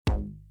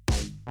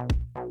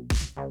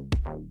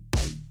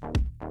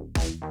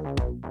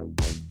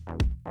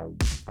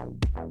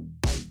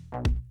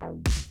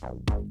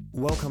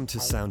Welcome to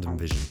Sound and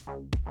Vision,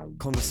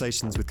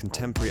 conversations with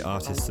contemporary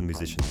artists and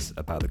musicians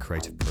about the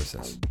creative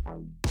process.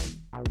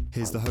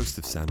 Here's the host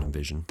of Sound and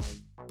Vision,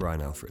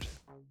 Brian Alfred.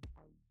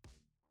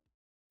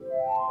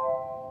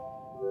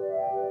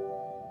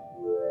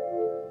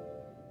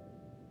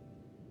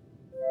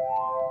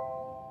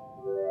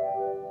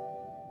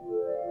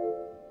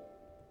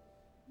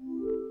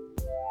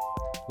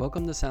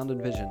 Welcome to Sound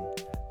and Vision.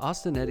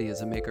 Austin Eddy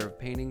is a maker of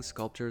paintings,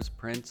 sculptures,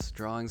 prints,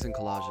 drawings, and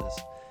collages.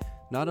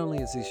 Not only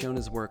has he shown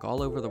his work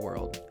all over the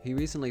world, he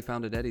recently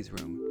founded Eddy's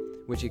Room,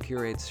 which he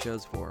curates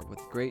shows for, with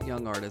great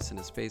young artists in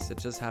a space that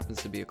just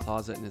happens to be a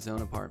closet in his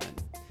own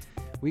apartment.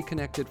 We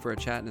connected for a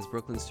chat in his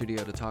Brooklyn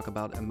studio to talk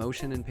about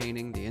emotion in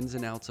painting, the ins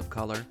and outs of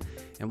color,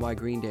 and why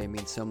Green Day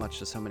means so much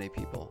to so many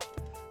people.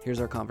 Here's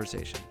our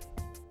conversation.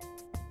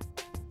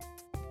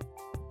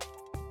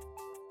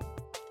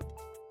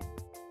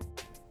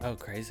 Oh,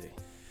 crazy.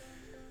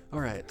 All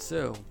right,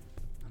 so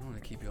I don't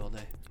want to keep you all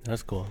day.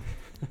 That's cool.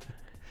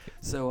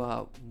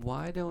 So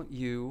why don't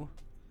you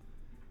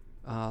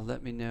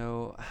let me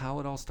know how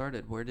it all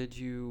started? Where did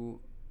you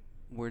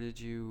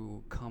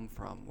come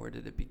from? Where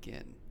did it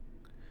begin?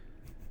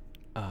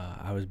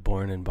 I was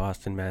born in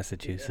Boston,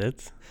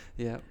 Massachusetts.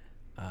 Yeah.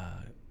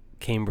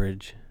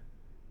 Cambridge,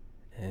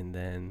 and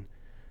then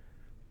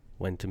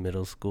went to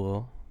middle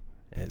school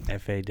at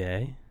FA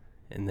Day,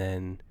 and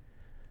then...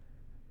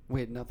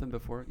 Wait, nothing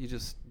before? You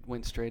just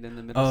went straight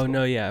into middle school? Oh,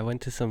 no, yeah. I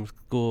went to some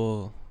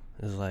school.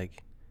 It was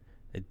like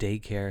a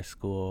daycare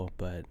school,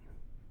 but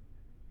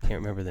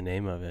can't remember the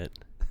name of it.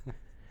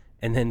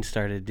 And then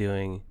started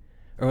doing...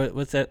 Or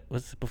what's that?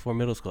 What's before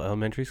middle school?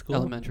 Elementary school?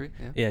 Elementary,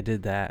 yeah. Yeah, I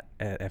did that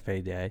at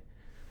FA Day.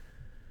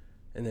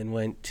 And then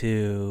went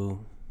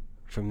to...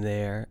 From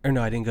there... Or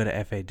no, I didn't go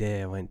to FA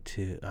Day. I went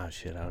to... Oh,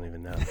 shit, I don't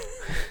even know.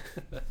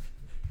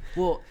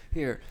 Well,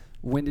 here...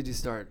 When did you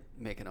start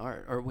making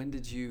art? Or when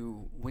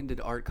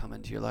did art come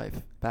into your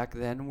life? Back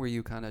then, were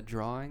you kind of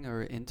drawing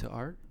or into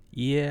art?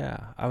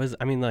 Yeah, I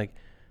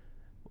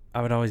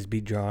would always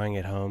be drawing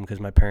at home because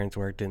my parents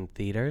worked in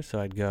theater, so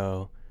I'd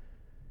go,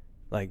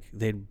 like,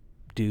 they'd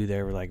do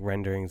their, like,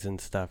 renderings and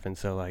stuff, and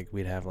so, like,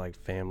 we'd have, like,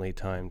 family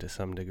time to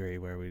some degree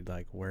where we'd,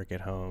 like, work at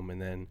home, and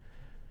then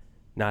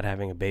not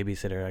having a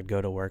babysitter, I'd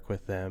go to work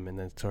with them, and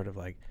then sort of,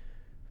 like,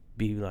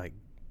 be, like,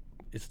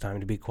 it's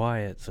time to be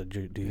quiet, so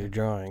do your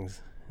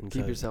drawings. And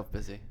Keep yourself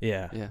busy.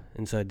 Yeah. Yeah.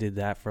 And so I did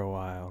that for a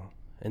while.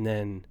 And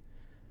then,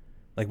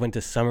 like, went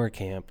to summer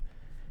camp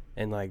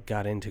and, like,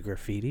 got into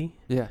graffiti.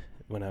 Yeah.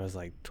 When I was,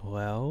 like,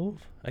 12,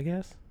 I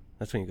guess.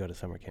 That's when you go to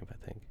summer camp,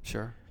 I think.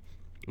 Sure.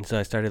 And so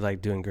I started,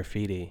 like, doing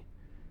graffiti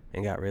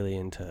and got really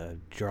into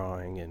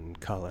drawing and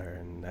color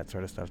and that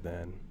sort of stuff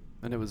then.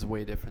 And it was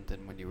way different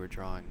than when you were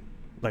drawing.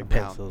 Like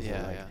pencils Yeah,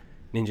 and, like, yeah.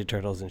 Ninja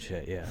Turtles and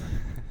shit, yeah.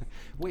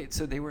 Wait,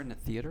 so they were in a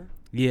theater?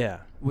 Yeah.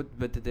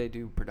 But did they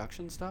do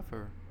production stuff,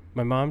 or...?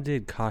 My mom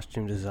did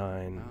costume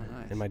design,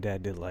 nice. and my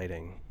dad did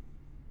lighting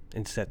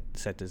and set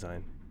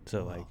design.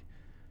 So, like,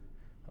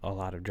 a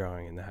lot of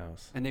drawing in the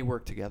house. And they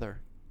worked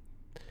together?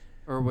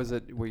 Or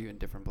were you in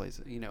different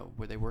places? You know,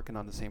 were they working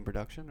on the same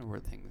production, or were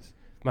things...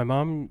 My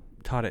mom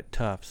taught at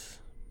Tufts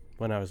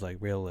when I was, like,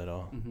 real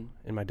little. Mm-hmm.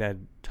 And my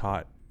dad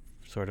taught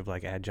sort of,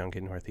 like, adjunct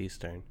at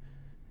Northeastern.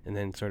 And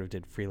then sort of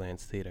did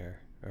freelance theater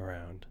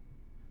around.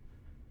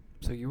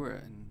 So you were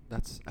in...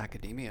 That's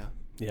academia.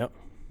 Yep.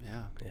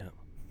 Yeah. Yeah.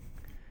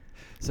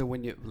 So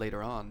when you...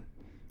 Later on,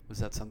 was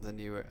that something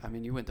you were... I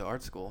mean, you went to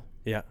art school.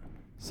 Yeah.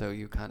 So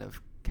you kind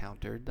of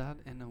countered that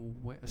in a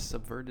way...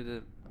 Subverted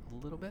it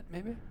a little bit,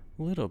 maybe?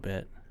 A little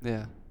bit.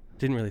 Yeah.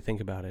 Didn't really think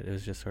about it. It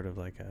was just sort of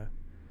like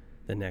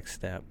the next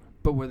step.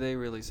 But were they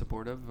really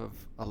supportive of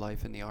a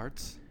life in the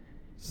arts?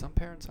 Some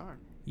parents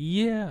aren't.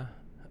 Yeah.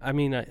 I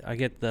mean, I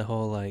get the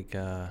whole, like,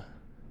 I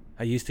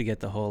used to get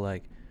the whole,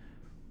 like,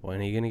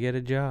 when are you going to get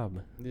a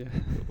job? Yeah.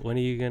 When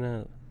are you going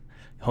to...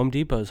 Home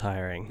Depot's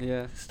hiring.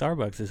 Yeah.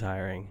 Starbucks is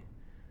hiring.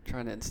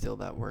 Trying to instill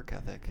that work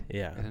ethic.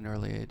 Yeah. At an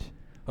early age.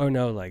 Oh,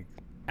 no, like,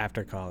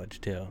 after college,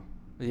 too.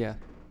 Yeah.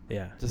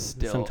 Yeah. Just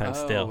still. Sometimes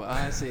still.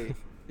 I see.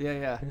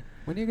 Yeah.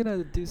 When are you going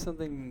to do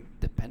something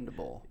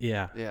dependable?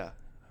 Yeah. Yeah.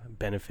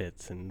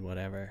 Benefits and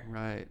whatever.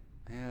 Right.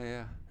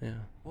 Yeah. Yeah.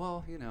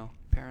 Well,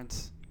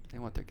 parents, they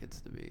want their kids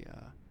to be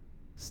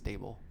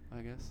stable,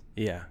 I guess.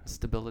 Yeah.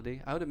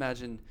 Stability. I would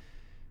imagine,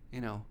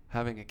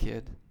 having a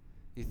kid,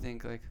 you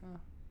think like,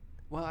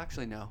 well,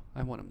 actually, no.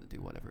 I want him to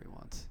do whatever he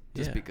wants.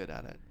 Just be good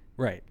at it.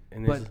 Right.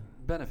 And but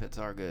benefits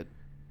are good.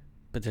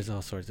 But there's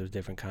all sorts of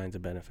different kinds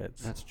of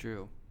benefits. That's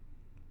true.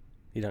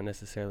 You don't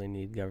necessarily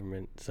need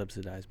government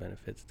subsidized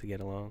benefits to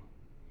get along.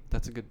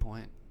 That's a good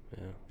point.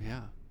 Yeah.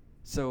 Yeah.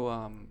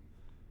 So,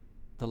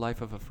 the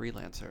life of a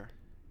freelancer.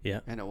 Yeah.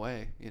 In a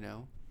way,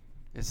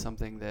 is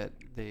something that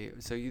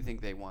so you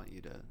think they wanted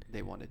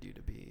you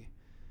to be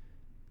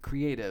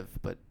creative,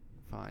 but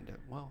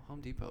Home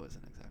Depot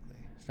isn't exactly.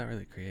 It's not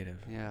really creative.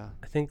 Yeah.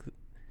 I think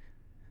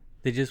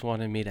they just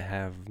wanted me to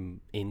have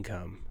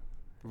income.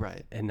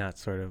 Right. And not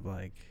sort of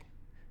like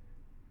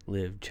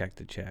live check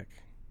to check.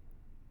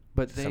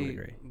 But to some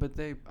degree.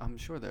 I'm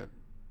sure they're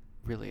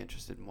really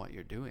interested in what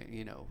you're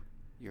doing,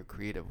 your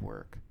creative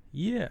work.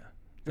 Yeah.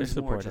 They're It's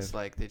more supportive. just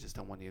like they just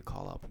don't want you to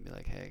call up and be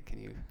like, hey, can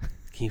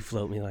you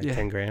float me like Yeah.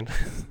 10 grand?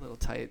 it's a little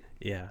tight.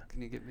 Yeah.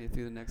 Can you get me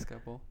through the next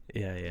couple?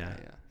 Yeah.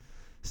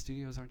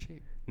 Studios aren't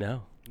cheap.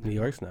 No, They're New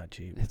York's not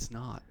cheap. It's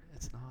not.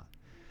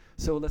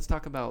 So let's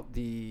talk about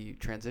the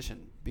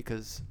transition,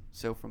 because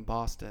from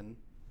Boston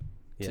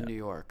to Yeah. New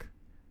York,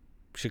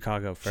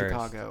 Chicago first.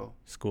 Chicago,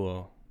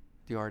 School.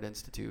 the Art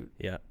Institute.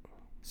 Yeah.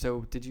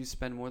 So did you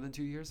spend more than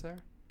 2 years there?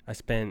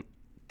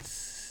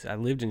 I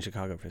lived in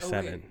Chicago for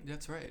 7. Wait,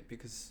 that's right,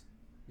 because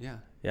Yeah,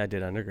 I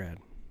did undergrad.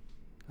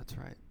 that's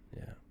right.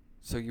 Yeah.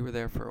 So you were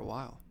there for a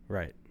while.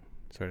 Right.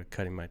 Sort of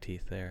cutting my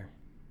teeth there.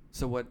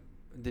 So what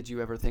did you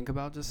ever think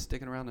about, just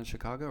sticking around in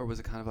Chicago, or was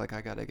it kind of like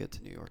I got to get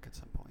to New York at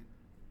some point?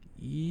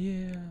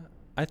 Yeah.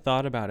 I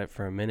thought about it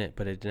for a minute,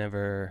 but it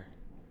never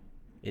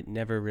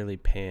really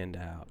panned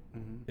out.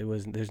 Mm-hmm.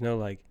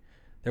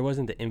 There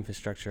wasn't the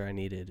infrastructure I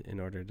needed in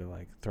order to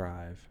like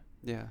thrive.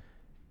 Yeah.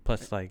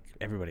 Plus like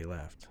everybody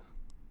left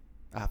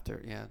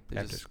After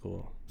after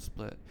school.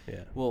 split.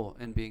 Yeah. Well,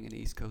 and being an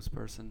East Coast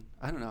person,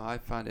 I don't know, I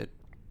find it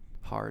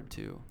hard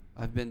too.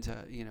 I've been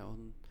to,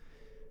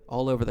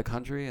 all over the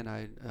country, and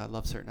I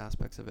love certain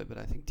aspects of it, but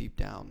I think deep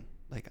down,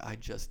 like I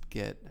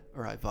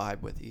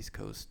vibe with East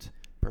Coast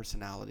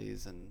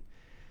personalities, and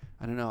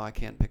I don't know, I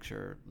can't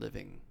picture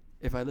living.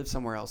 If I lived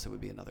somewhere else, it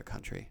would be another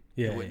country.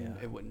 Yeah,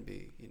 It wouldn't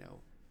be,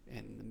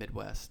 in the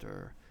Midwest,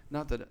 or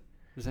not that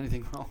there's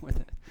anything wrong with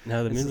it.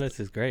 No, the It's Midwest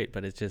is great,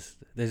 but it's just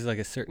there's like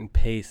a certain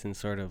pace and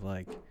sort of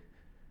like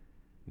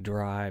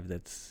drive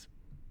that's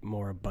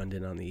more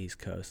abundant on the East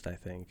Coast, I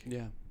think.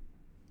 Yeah.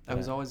 I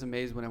was always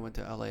amazed when I went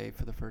to LA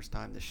for the first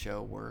time to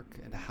show work,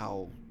 and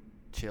how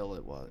chill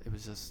it was. It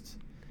was just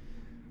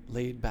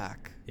laid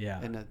back. Yeah.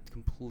 And a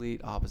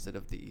complete opposite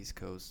of the East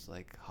Coast,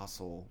 like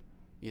hustle,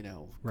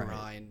 Right.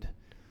 grind.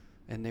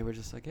 And they were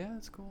just like, yeah,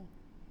 it's cool.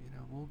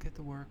 We'll get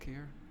to work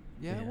here.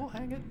 Yeah, Yeah. we'll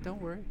hang it.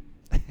 Don't worry.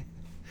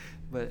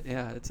 But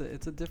yeah, it's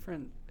a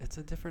different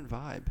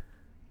vibe.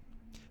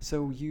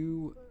 So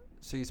you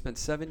spent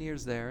 7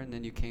 years there, and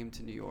then you came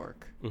to New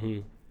York.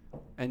 Mhm.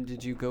 And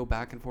did you go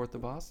back and forth to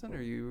Boston,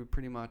 or you were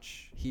pretty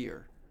much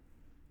here?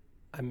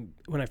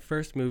 When I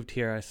first moved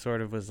here, I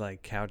sort of was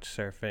like couch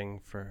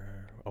surfing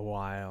for a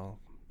while,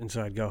 and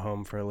so I'd go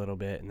home for a little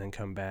bit and then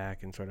come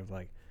back and sort of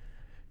like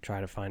try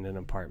to find an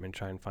apartment,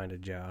 try and find a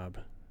job.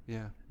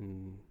 Yeah.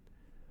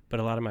 But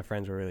a lot of my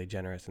friends were really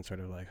generous and sort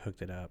of like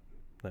hooked it up,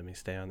 let me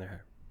stay on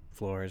their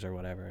floors or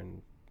whatever,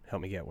 and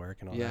help me get work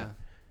and all Yeah. that.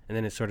 And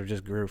then it sort of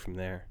just grew from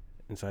there.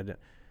 And so I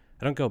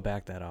don't go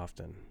back that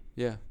often.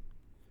 Yeah.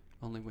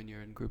 Only when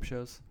you're in group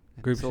shows?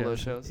 And Group solo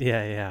shows?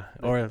 Yeah.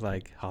 Or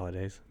like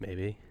holidays,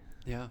 maybe.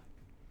 Yeah.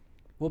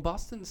 Well,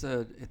 Boston's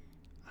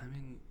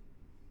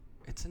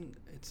it's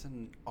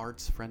an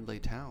arts friendly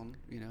town.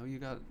 You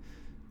got,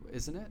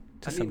 isn't it?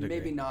 To some degree.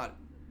 Maybe not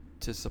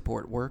to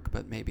support work,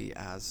 but maybe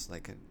as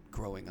like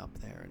growing up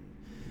there. And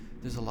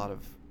there's a lot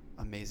of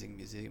amazing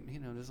museum.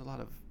 There's a lot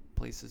of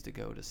places to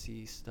go to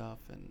see stuff,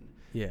 and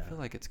Yeah. I feel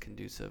like it's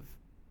conducive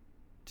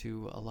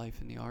to a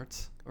life in the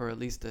arts, or at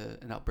least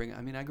an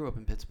upbringing. I grew up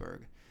in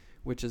Pittsburgh,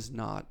 which is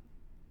not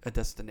a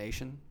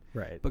destination.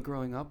 Right. But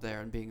growing up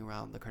there and being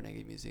around the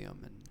Carnegie Museum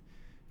and,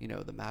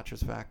 the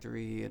Mattress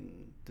Factory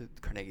and the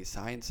Carnegie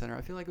Science Center,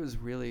 I feel like it was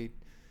really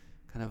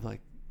kind of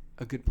like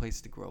a good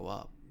place to grow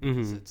up,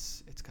 because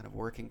it's kind of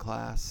working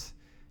class.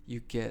 You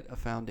get a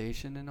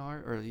foundation in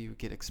art, or you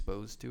get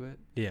exposed to it,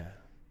 Yeah.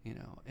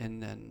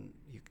 and then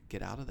you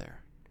get out of there.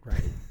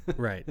 Right.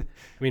 Right. I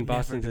mean, Never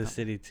Boston's a enough.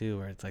 city too,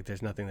 where it's like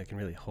there's nothing that can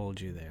really hold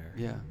you there.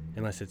 Yeah.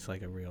 Unless it's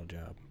like a real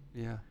job.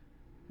 Yeah.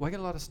 Well, I get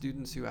a lot of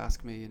students who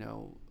ask me,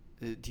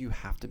 do you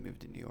have to move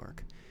to New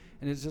York?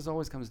 And it just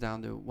always comes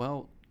down to,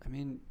 well,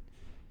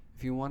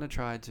 if you want to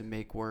try to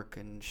make work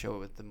and share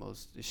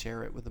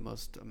it with the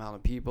most amount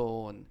of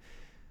people, and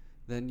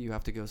then you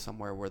have to go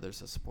somewhere where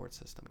there's a support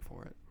system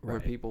for it, where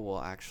Right. people will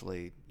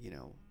actually,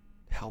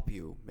 help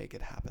you make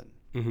it happen.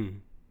 Mm-hmm.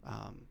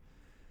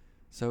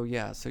 So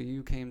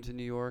you came to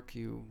New York,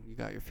 you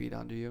got your feet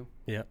under you,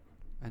 Yep.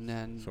 and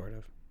then Sort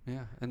of.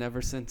 yeah, and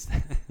ever since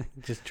then.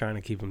 Just trying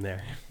to keep them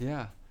there.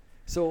 Yeah.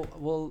 So,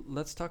 well,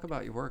 let's talk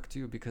about your work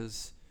too,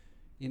 because,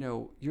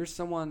 you're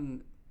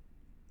someone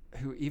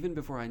who, even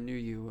before I knew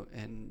you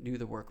and knew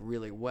the work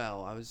really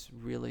well, I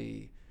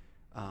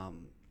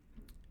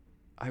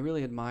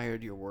really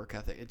admired your work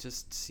ethic. It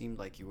just seemed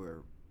like you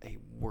were a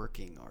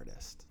working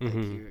artist. Like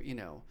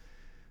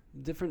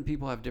different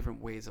people have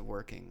different ways of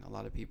working. A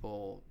lot of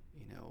people,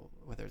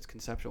 whether it's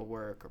conceptual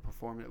work or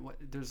performance,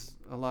 there's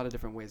a lot of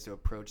different ways to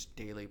approach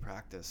daily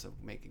practice of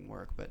making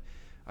work. But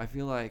I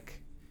feel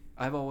like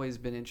I've always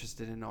been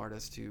interested in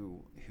artists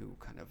who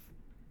kind of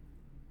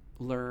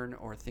learn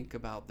or think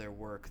about their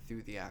work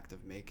through the act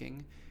of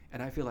making.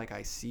 And I feel like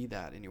I see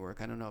that in your work.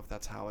 I don't know if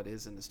that's how it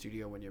is in the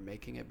studio when you're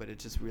making it, but it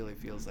just really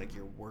feels like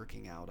you're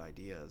working out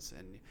ideas,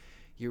 and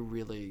you're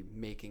really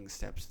making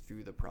steps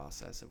through the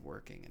process of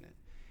working in it.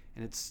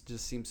 and it's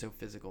just seems so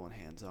physical and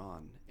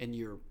hands-on. And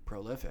you're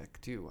prolific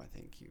too. I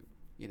think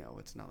you know,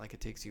 it's not like it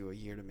takes you a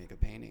year to make a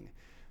painting.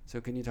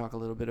 So can you talk a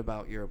little bit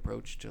about your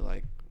approach to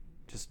like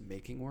just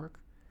making work?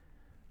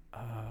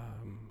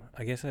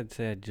 I guess I'd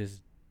say I'd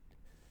just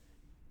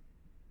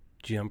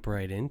jump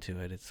right into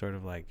it. It's sort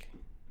of like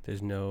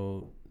there's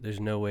no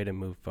way to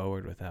move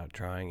forward without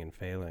trying and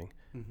failing.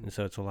 Mm-hmm. And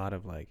so it's a lot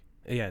of like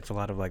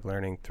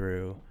learning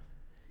through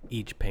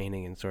each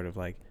painting, and sort of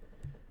like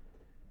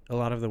a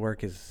lot of the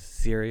work is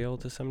serial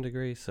to some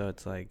degree, so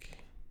it's like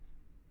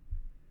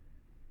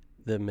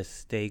the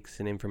mistakes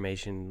and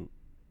information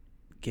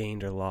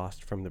gained or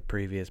lost from the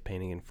previous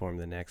painting inform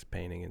the next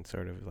painting, and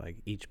sort of like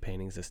each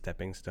painting's a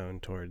stepping stone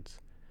towards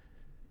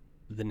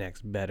the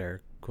next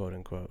better quote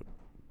unquote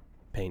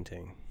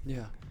painting.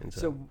 Yeah. And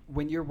So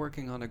when you're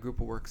working on a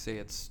group of work,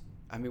 say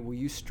will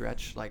you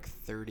stretch like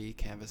 30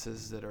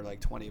 canvases that are like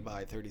 20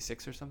 by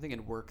 36 or something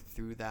and work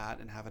through that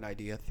and have an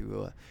idea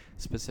through a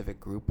specific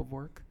group of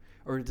work?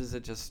 Or does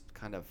it just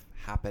kind of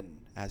happen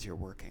as you're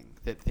working,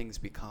 that things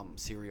become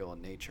serial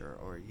in nature?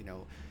 Or, you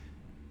know,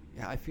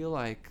 yeah, I feel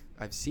like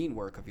I've seen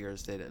work of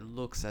yours that it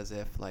looks as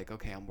if like,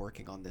 okay, I'm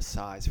working on this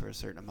size for a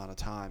certain amount of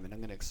time and I'm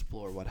going to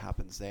explore what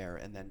happens there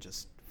and then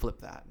just flip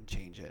that and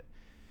change it.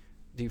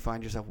 Do you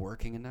find yourself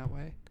working in that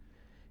way?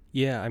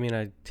 Yeah, I mean,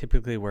 I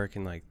typically work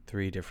in like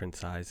 3 different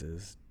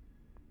sizes,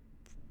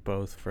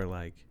 both for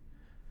like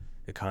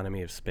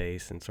economy of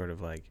space and sort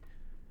of like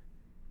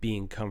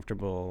being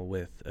comfortable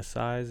with a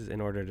size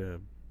in order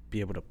to be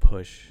able to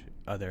push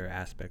other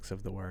aspects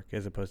of the work,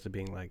 as opposed to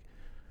being like,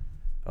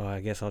 oh, I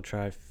guess I'll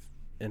try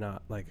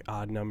like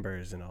odd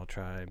numbers and I'll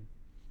try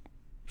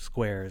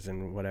squares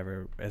and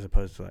whatever, as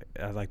opposed to like,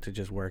 I like to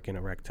just work in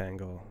a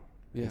rectangle.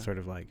 Yeah. And sort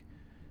of like,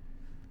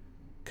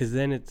 because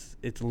then it's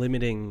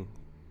limiting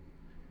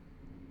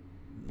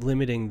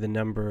the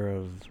number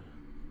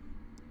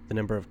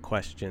of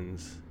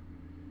questions,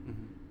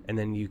 Mm-hmm. and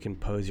then you can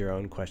pose your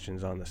own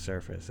questions on the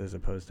surface, as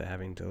opposed to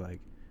having to like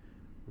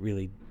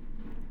really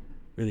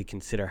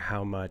consider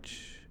how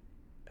much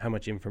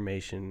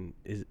information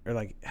is, or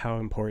like how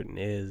important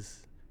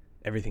is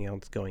everything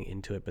else going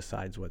into it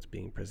besides what's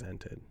being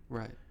presented.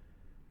 Right.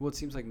 Well, it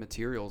seems like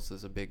materials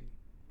is a big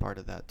part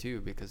of that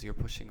too, because you're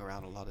pushing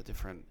around a lot of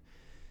different,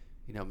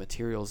 you know,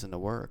 materials in the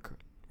work.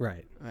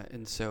 Right.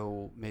 And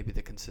so maybe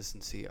the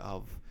consistency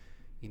of,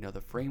 you know,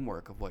 the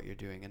framework of what you're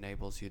doing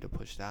enables you to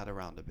push that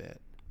around a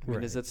bit. I mean,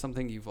 Right. Is that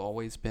something you've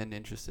always been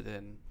interested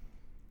in?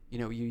 You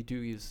know, you do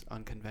use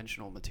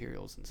unconventional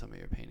materials in some of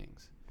your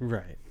paintings.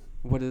 Right.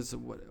 What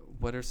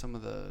are some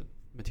of the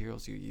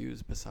materials you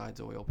use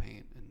besides oil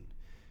paint? And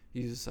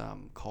you use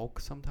caulk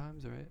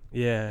sometimes, right?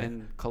 Yeah.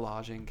 And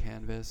collaging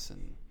canvas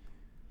and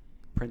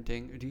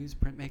printing. Do you use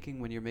printmaking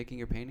when you're making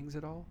your paintings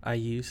at all? I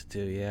used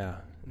to,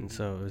 yeah. And Mhm.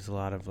 so it was a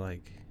lot of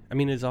like, I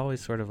mean, it's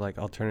always sort of like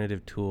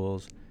alternative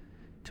tools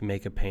to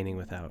make a painting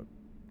without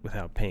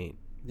paint.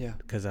 Yeah.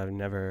 Because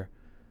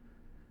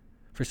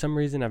for some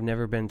reason, I've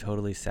never been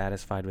totally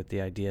satisfied with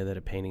the idea that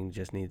a painting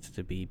just needs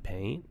to be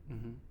paint,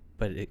 Mm-hmm.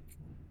 but it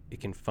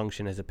can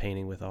function as a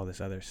painting with all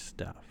this other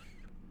stuff.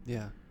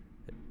 Yeah.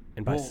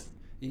 And Well,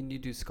 you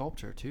do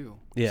sculpture too.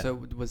 Yeah. So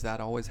was that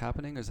always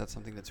happening, or is that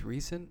something that's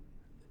recent?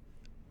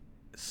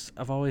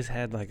 I've always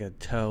had like a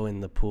toe in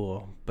the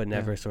pool, but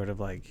never Yeah. sort of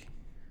like,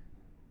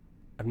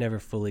 I've never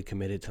fully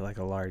committed to like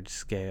a large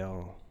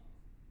scale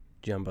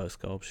jumbo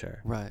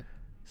sculpture. Right.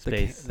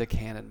 Space. The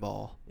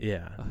cannonball.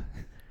 Yeah.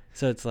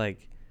 So it's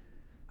like,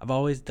 I've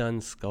always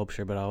done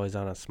sculpture, but always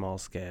on a small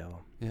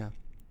scale. Yeah.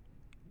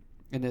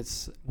 And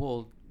it's,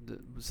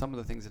 some of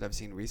the things that I've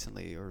seen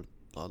recently are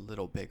a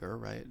little bigger,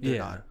 right?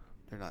 They're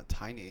not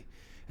tiny.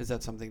 Is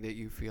that something that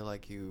you feel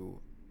like you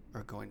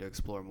are going to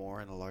explore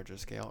more in a larger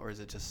scale, or is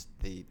it just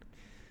the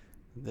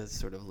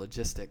sort of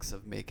logistics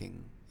of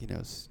making, you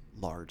know,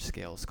 large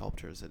scale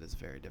sculptures that is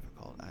very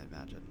difficult, I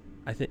imagine?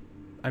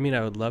 I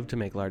would love to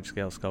make large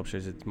scale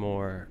sculptures. It's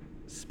more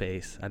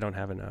space. I don't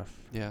have enough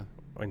Yeah.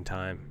 in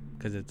time,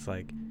 because it's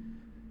like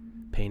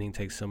painting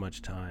takes so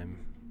much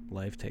time,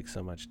 life takes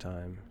so much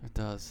time, It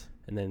does.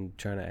 and then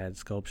trying to add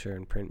sculpture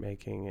and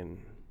printmaking and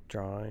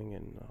drawing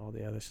and all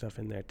the other stuff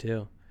in there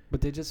too. But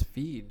they just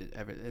feed.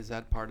 Is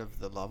that part of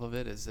the love of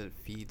it? Is that it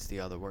feeds the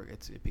other work?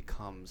 It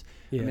becomes.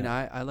 Yeah. I mean,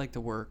 I like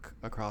to work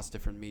across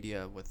different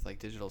media with like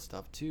digital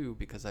stuff too,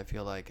 because I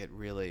feel like it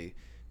really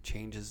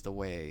changes the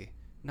way,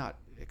 not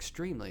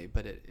extremely,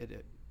 but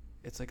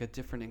it's like a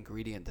different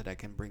ingredient that I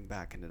can bring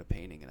back into the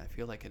painting, and I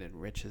feel like it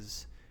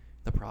enriches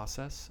the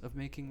process of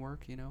making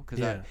work, you know?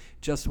 Because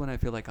just when I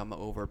feel like I'm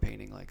over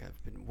painting, like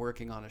I've been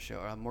working on a show,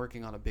 or I'm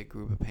working on a big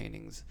group of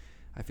paintings,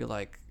 I feel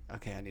like,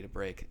 okay, I need a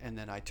break, and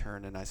then I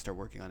turn and I start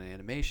working on an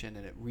animation,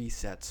 and it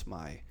resets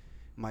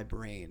my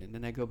brain, and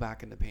then I go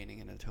back into painting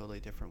in a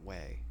totally different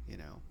way, you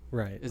know?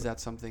 Right. Is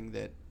that something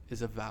that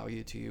is of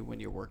value to you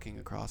when you're working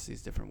across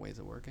these different ways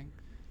of working?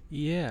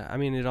 Yeah, I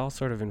mean, it all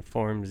sort of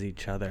informs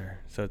each other,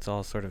 so it's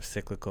all sort of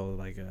cyclical,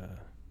 like a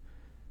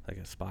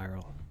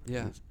spiral.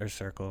 Yeah. Or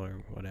circle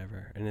or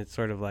whatever. And it's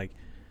sort of like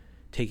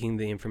taking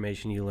the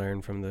information you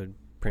learn from the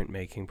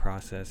printmaking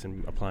process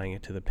and applying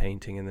it to the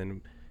painting, and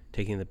then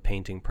taking the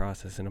painting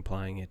process and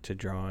applying it to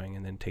drawing,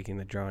 and then taking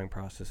the drawing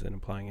process and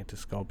applying it to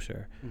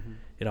sculpture. Mm-hmm.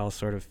 It all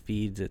sort of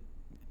feeds it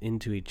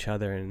into each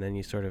other, and then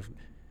you sort of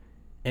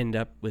end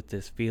up with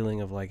this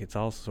feeling of like it's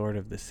all sort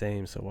of the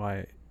same, so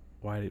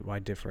why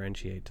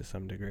differentiate to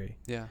some degree?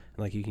 Yeah.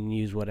 Like you can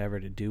use whatever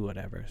to do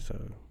whatever,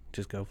 so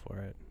just go for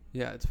it.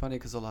 Yeah, it's funny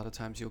because a lot of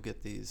times you'll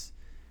get these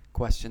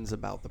questions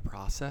about the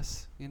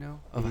process,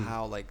 of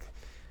how, like,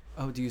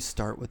 oh, do you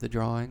start with the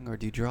drawing, or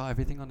do you draw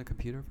everything on the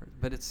computer first?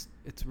 But it's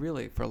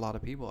really, for a lot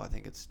of people, I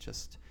think it's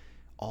just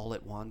all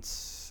at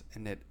once,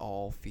 and it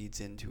all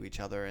feeds into each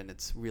other, and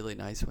it's really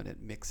nice when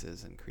it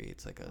mixes and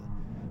creates like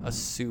a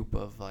soup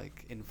of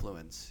like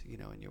influence,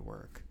 in your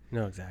work.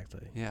 No,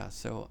 exactly. Yeah.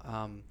 So,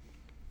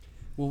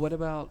 well, what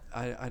about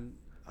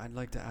I'd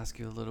like to ask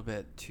you a little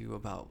bit too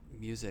about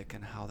music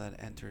and how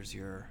that enters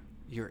your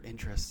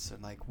interests,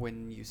 and like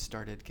when you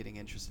started getting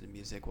interested in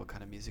music, what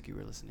kind of music you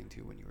were listening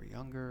to when you were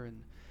younger,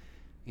 and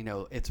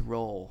its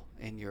role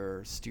in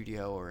your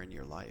studio or in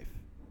your life.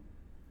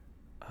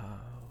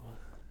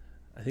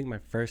 I think my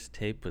first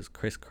tape was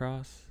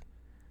Crisscross.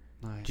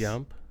 Nice.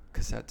 Jump.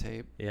 Cassette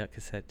tape. Yeah,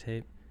 cassette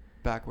tape.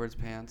 Backwards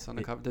pants on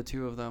the cover. The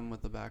two of them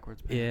with the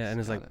backwards pants. Yeah, and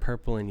it's like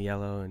purple and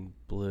yellow and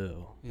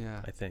blue.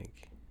 Yeah. I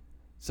think.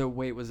 So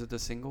wait, was it the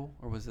single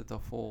or was it the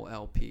full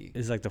LP?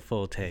 It's like the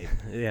full tape.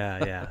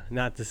 Yeah,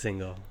 not the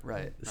single.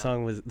 Right. The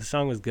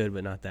song was good,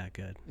 but not that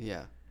good.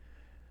 Yeah.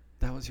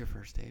 That was your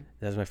first tape?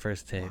 That was my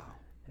first tape. Wow.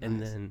 And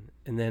Nice.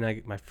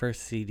 then my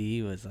first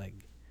CD was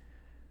like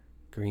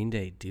Green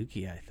Day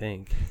Dookie, I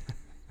think.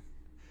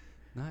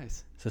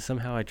 Nice. So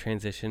somehow I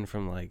transitioned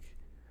from like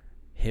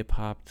hip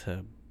hop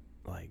to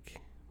like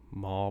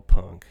mall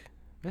punk.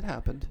 It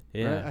happened.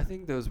 Yeah. Right? I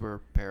think those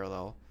were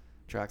parallel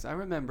tracks. I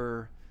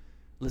remember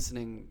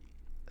listening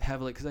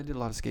heavily because I did a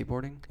lot of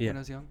skateboarding when I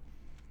was young.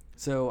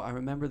 So I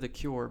remember The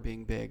Cure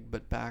being big,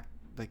 but back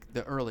like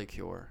the early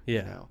Cure,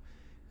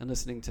 and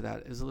listening to that.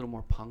 It was a little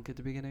more punk at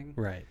the beginning.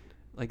 Right.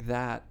 Like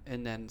that,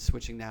 and then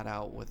switching that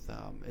out with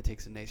It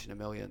Takes a Nation of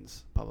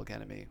Millions, Public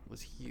Enemy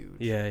was huge.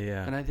 Yeah.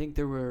 And I think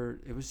it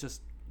was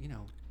just,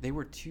 they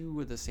were two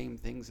of the same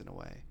things in a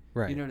way.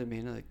 Right. You know what I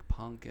mean? Like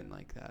punk and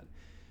like that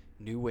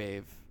new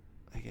wave,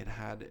 like it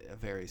had a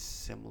very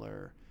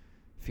similar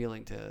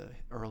feeling to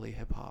early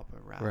hip hop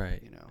or rap,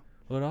 Right.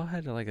 Well, it all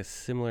had like a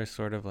similar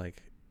sort of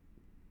like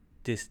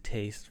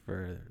distaste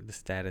for the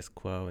status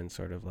quo and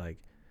sort of like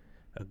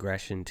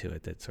aggression to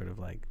it that sort of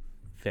like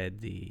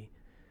fed the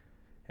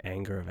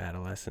anger of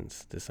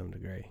adolescence to some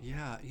degree.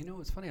 Yeah,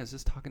 it's funny. I was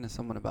just talking to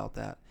someone about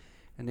that,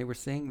 and they were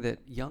saying that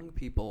young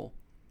people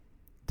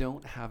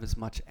don't have as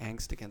much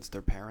angst against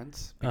their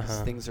parents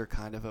because things are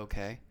kind of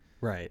okay.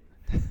 Right.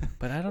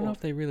 But I don't know if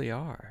they really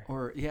are.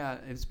 Or, yeah,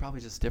 it's probably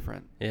just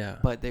different. Yeah.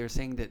 But they were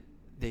saying that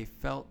they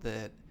felt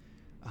that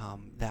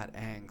that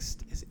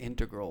angst is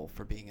integral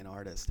for being an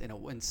artist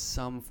in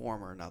some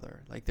form or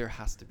another. Like there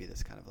has to be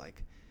this kind of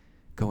like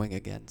going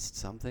against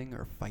something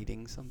or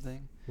fighting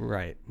something.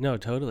 Right. No,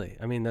 totally.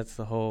 I mean, that's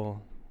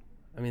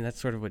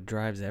sort of what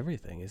drives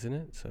everything, isn't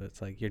it? So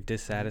it's like you're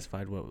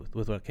dissatisfied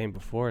with what came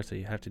before, so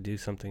you have to do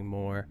something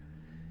more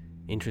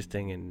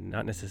interesting and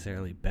not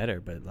necessarily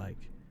better, but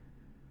like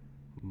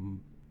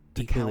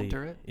to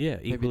counter it. Yeah,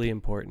 equally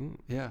important.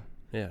 Yeah.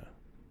 Yeah.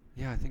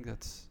 Yeah, I think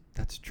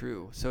that's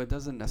true. So it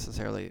doesn't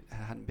necessarily, it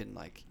hadn't been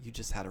like you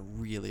just had a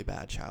really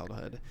bad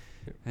childhood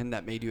and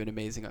that made you an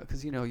amazing,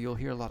 because you'll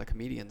hear a lot of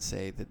comedians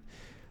say that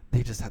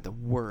they just had the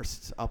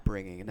worst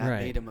upbringing and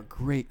that made them a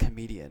great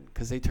comedian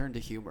because they turned to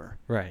humor.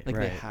 Right. Like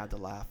they had to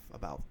laugh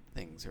about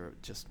things or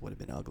it just would have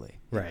been ugly.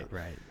 Right.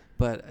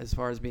 But as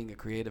far as being a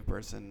creative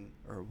person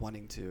or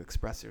wanting to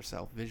express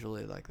yourself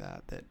visually like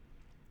that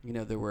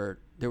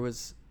there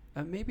was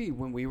maybe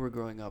when we were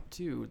growing up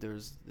too,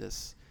 there's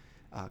this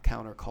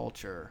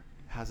counterculture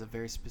has a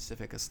very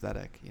specific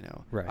aesthetic,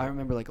 Right. I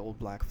remember like old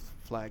Black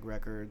Flag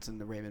records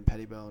and the Raymond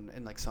Pettibone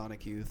and like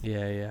Sonic Youth.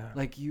 Yeah.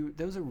 Like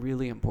those are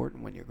really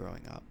important when you're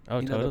growing up.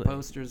 Oh, totally. The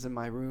posters in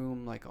my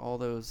room, like all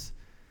those,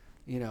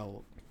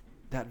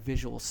 that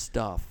visual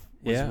stuff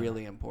was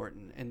really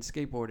important. And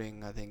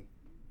skateboarding, I think,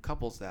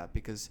 couples that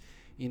because,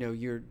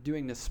 you're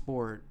doing this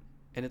sport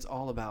and it's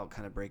all about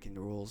kind of breaking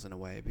the rules in a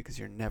way because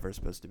you're never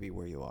supposed to be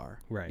where you are.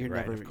 Right.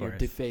 You're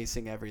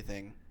defacing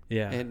everything.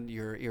 Yeah. And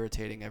you're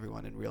irritating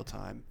everyone in real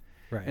time.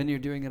 Right. And you're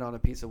doing it on a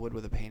piece of wood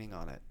with a painting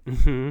on it.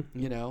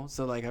 Mm-hmm.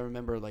 So like I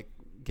remember like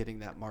getting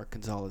that Mark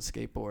Gonzalez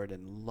skateboard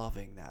and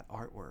loving that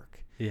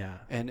artwork. Yeah.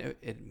 And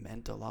it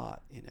meant a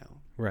lot,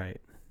 Right.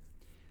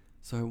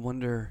 So I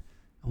wonder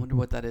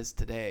what that is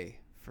today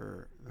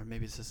or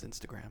maybe it's just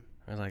Instagram.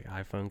 Or like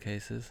iPhone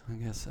cases. I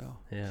guess so.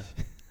 Yeah.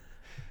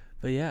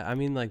 But yeah, I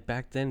mean, like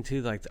back then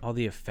too, like all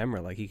the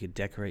ephemera, like you could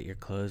decorate your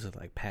clothes with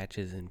like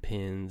patches and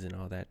pins and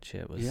all that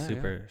shit was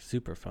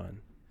super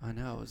fun. I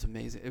know, it was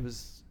amazing. It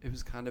was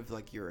kind of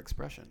like your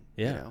expression.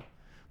 Yeah.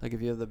 Like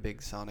if you have the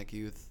big Sonic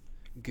Youth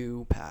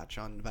goo patch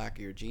on the back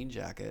of your jean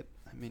jacket,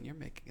 I mean, you're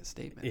making a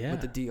statement. Yeah.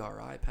 With the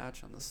DRI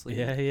patch on the sleeve.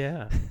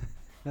 Yeah.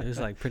 It was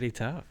like pretty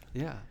tough.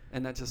 Yeah,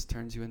 and that just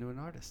turns you into an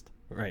artist.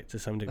 Right, to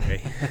some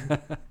degree.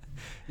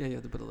 Yeah, you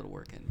have to put a little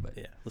work in, but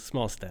Yeah, the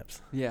small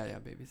steps. yeah,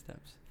 baby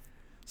steps.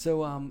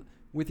 So,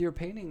 with your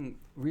painting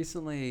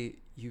recently,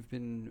 you've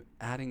been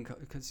adding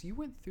because you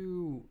went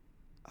through.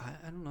 I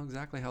don't know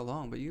exactly how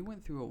long, but you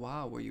went through a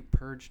while where you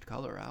purged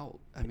color out.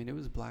 I mean, it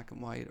was black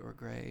and white or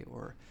gray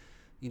or,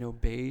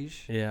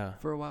 beige. Yeah.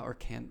 For a while, or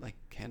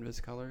canvas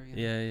color.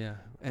 Yeah.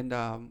 And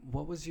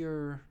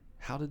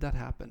how did that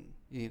happen?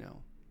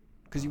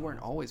 Because you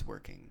weren't always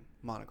working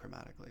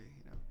monochromatically.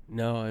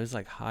 No, it was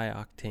like high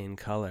octane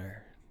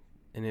color,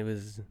 and it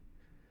was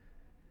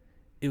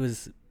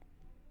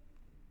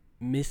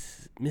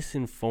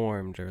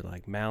misinformed or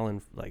like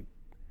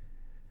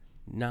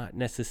not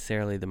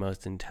necessarily the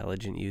most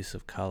intelligent use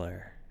of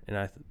color.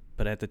 And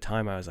but at the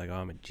time I was like, oh,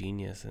 I'm a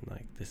genius, and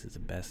like this is the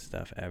best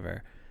stuff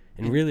ever.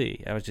 And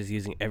really, I was just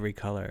using every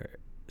color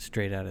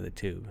straight out of the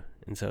tube,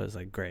 and so it was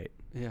like great.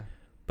 Yeah.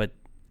 But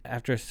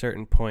after a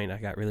certain point, I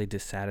got really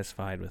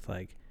dissatisfied with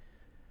like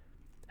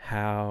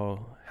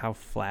how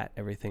flat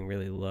everything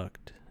really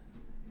looked,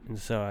 and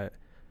so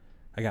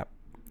I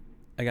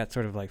got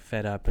sort of like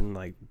fed up, and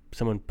like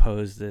someone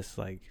posed this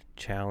like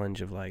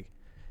challenge of like,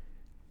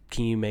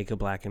 can you make a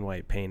black and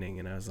white painting?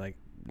 And I was like,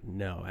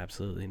 no,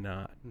 absolutely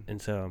not. Mm-hmm.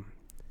 And so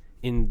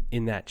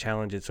in that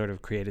challenge, it sort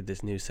of created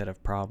this new set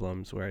of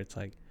problems where it's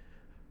like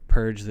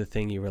purge the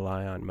thing you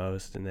rely on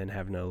most and then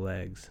have no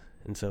legs.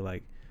 And so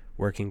like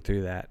working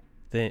through that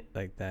thing,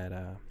 like that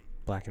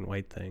black and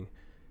white thing,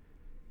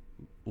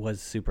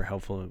 was super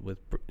helpful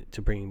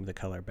to bringing the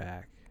color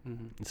back.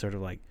 Mm-hmm. And sort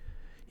of like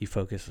you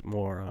focus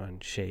more on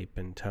shape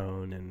and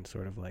tone and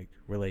sort of like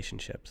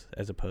relationships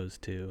as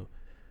opposed to,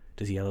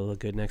 does yellow look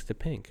good next to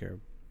pink or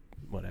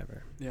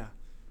whatever. Yeah.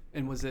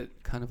 And was it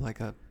kind of like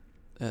a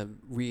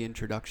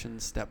reintroduction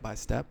step by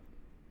step?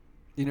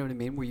 You know what I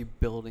mean? Were you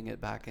building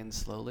it back in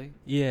slowly?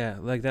 Yeah,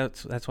 like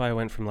that's why I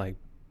went from like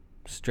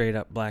straight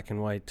up black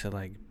and white to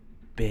like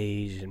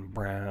beige and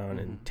brown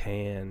and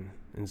tan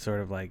and sort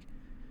of like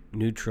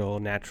neutral,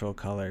 natural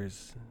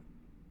colors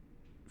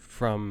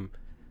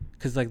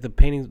because like the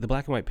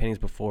black and white paintings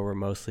before were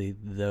mostly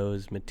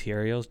those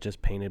materials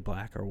just painted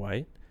black or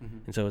white. Mm-hmm.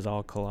 And so it was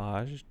all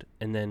collaged,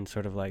 and then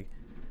sort of like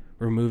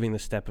removing the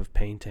step of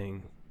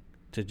painting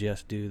to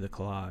just do the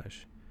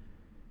collage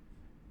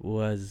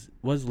was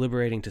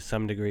liberating to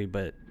some degree,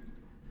 but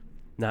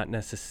not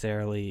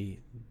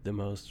necessarily the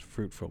most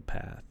fruitful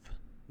path.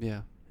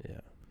 Yeah. Yeah.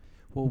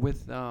 Well,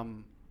 with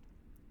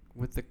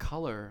the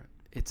color,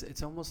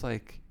 it's almost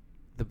like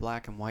the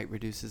black and white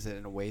reduces it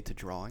in a way to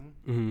drawing.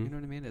 Mm-hmm. You know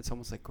what I mean? It's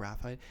almost like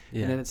graphite.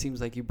 Yeah. And then it seems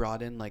like you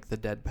brought in like the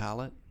dead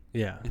palette.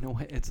 Yeah. In a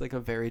way, it's like a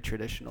very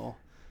traditional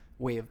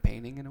way of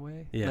painting in a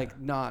way. Yeah. Like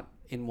not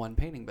in one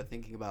painting, but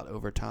thinking about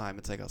over time.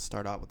 It's like I'll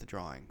start out with the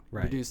drawing,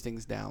 right, reduce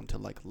things down to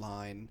like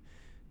line,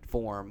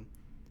 form,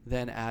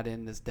 then add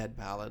in this dead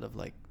palette of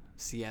like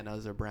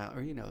siennas or brown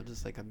or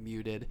just like a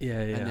muted,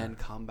 and then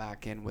come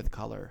back in with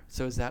color.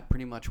 So is that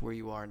pretty much where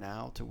you are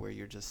now, to where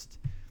you're just,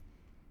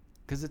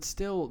 because it's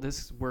still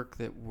this work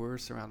that we're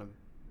surrounded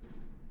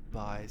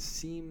by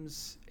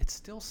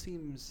still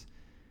seems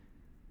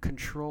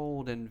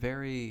controlled and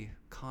very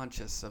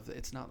conscious of.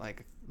 It's not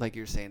like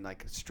you're saying,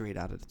 like straight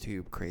out of the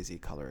tube crazy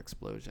color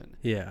explosion.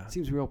 Yeah, it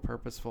seems real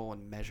purposeful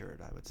and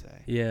measured, I would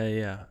say.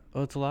 Yeah.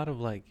 Well, it's a lot of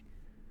like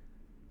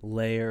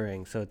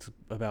layering, so it's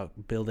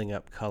about building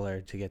up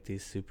color to get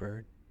these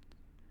super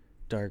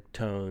dark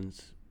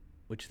tones,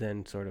 which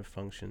then sort of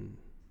function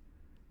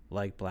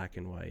like black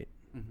and white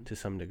to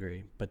some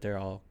degree, but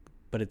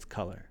it's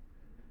color.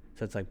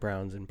 So it's like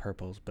browns and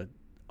purples, but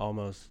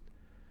almost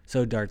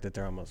so dark that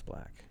they're almost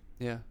black.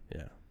 Yeah.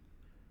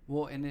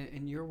 Well, and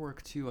in your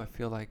work too, I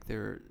feel like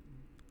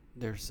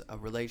there's a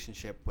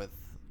relationship with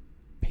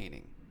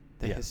painting,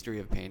 the history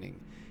of painting.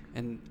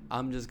 And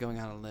I'm just going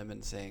out on a limb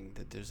and saying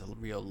that there's a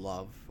real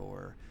love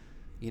for,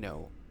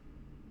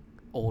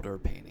 older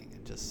painting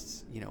and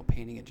just,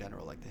 painting in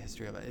general, like the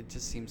history of it. It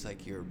just seems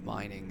like you're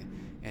mining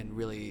and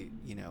really,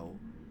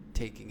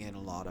 taking in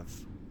a lot of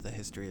the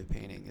history of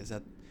painting. Is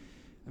that,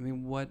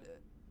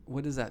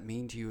 what does that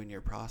mean to you in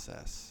your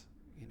process?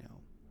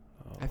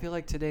 I feel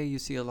like today you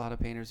see a lot of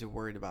painters who are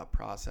worried about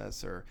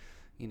process, or,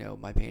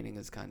 my painting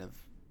is kind of,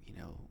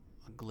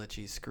 a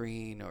glitchy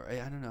screen, or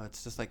I don't know,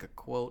 it's just like a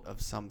quote of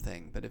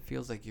something, but it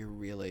feels like you're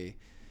really,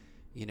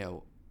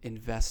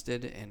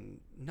 invested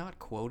in not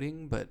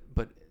quoting, but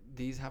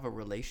these have a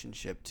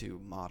relationship to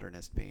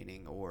modernist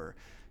painting or,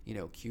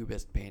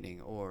 cubist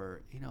painting,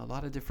 or, a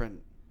lot of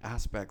different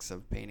aspects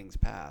of painting's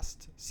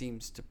past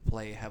seems to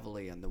play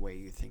heavily in the way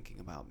you're thinking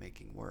about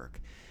making work.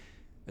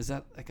 Is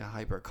that like a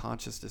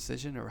hyper-conscious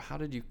decision, or how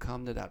did you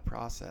come to that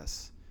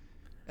process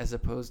as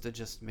opposed to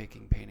just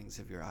making paintings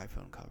of your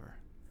iPhone cover?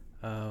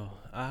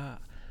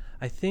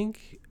 I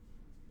think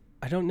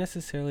I don't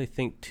necessarily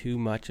think too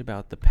much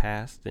about the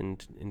past in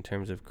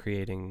terms of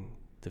creating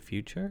the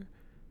future.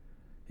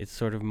 It's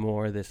sort of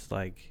more this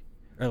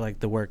or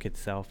the work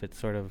itself, it's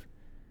sort of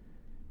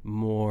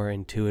more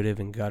intuitive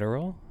and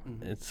guttural.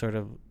 Mm-hmm. It's sort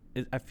of,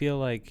 I feel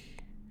like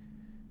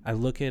I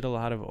look at a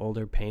lot of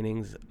older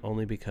paintings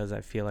only because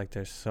I feel like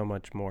there's so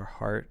much more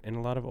heart in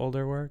a lot of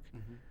older work.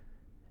 Mm-hmm.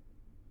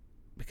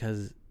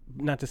 because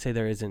not to say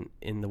there isn't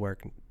in the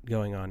work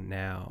going on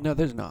now. No,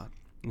 there's not.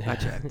 I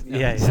checked. No.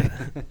 Yeah.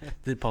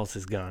 The pulse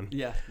is gone.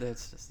 Yeah,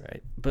 that's just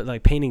right. But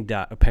like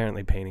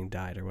apparently painting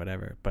died or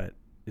whatever, but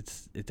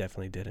it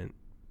definitely didn't.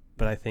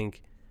 But I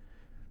think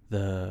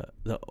the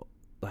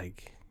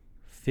like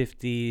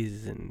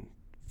 50s and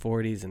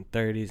 40s and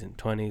 30s and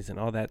 20s and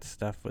all that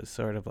stuff was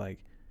sort of like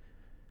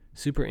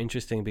super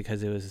interesting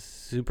because it was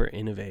super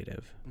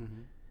innovative.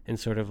 Mm-hmm. And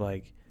sort of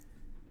like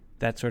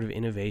that sort of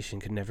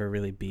innovation could never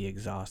really be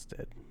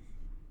exhausted.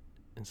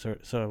 And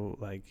so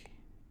like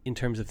in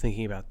terms of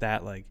thinking about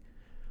that, like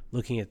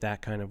looking at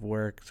that kind of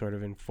work sort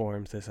of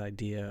informs this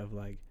idea of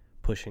like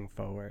pushing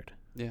forward.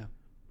 Yeah,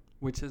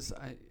 which is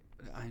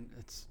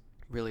it's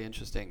really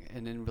interesting.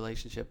 And in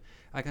relationship,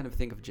 I kind of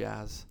think of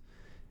jazz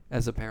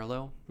as a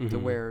parallel to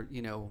where,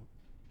 you know,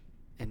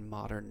 in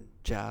modern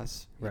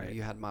jazz, you know,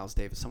 you had Miles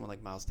Davis, someone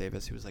like Miles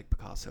Davis, who was like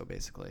Picasso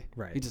basically.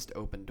 Right. He just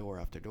opened door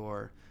after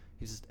door.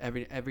 He just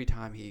every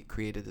time he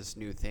created this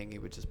new thing, he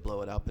would just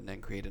blow it up and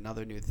then create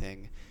another new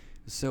thing.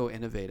 It was so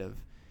innovative.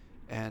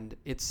 And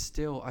it's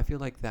still, I feel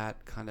like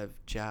that kind of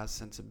jazz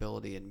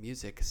sensibility in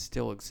music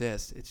still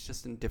exists. It's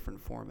just in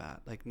different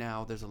format. Like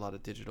now there's a lot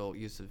of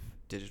use of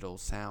digital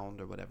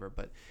sound or whatever,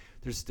 but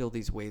there's still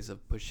these ways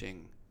of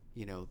pushing,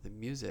 you know, the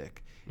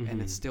music,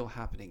 and it's still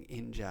happening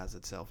in jazz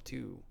itself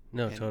too.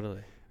 No,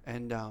 totally.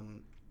 And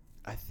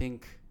I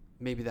think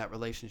maybe that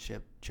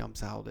relationship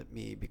jumps out at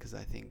me because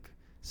I think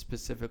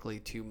specifically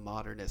to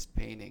modernist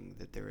painting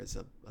that there is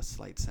a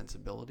slight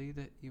sensibility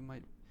that you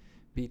might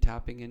be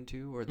tapping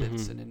into, or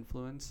that's an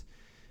influence.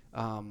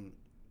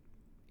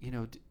 You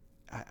know,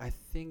 I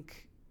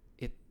think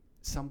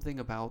something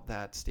about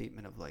that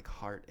statement of like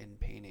heart in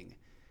painting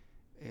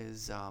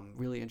is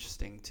really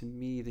interesting to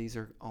me. These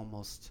are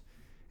almost,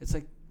 it's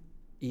like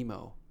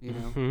emo, you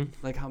know,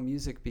 like how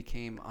music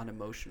became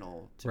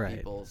unemotional to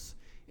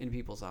in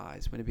people's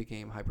eyes when it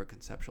became hyper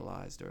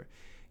conceptualized, or,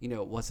 you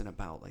know, it wasn't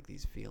about like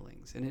these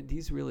feelings, and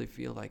these really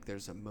feel like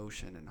there's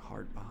emotion and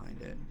heart behind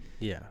it.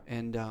 Yeah.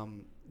 And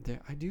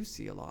I do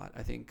see a lot,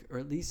 I think, or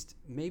at least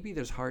maybe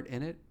there's heart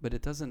in it, but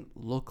it doesn't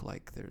look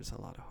like there's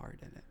a lot of heart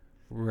in it.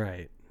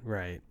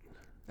 Right.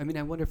 I mean,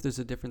 I wonder if there's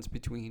a difference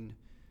between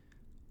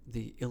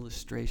the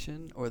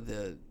illustration or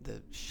the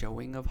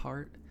showing of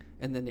heart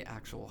and then the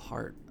actual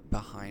heart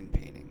behind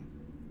painting.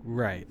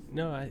 Right.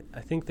 No,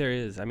 I think there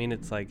is. I mean,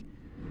 it's like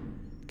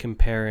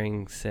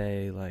comparing,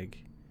 say, like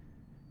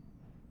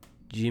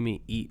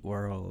Jimmy Eat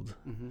World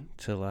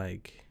to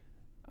like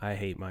I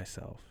Hate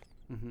Myself.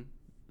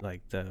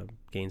 Like the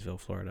Gainesville,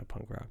 Florida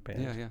punk rock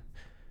band. Yeah.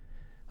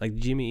 Like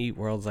Jimmy Eat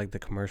World's like the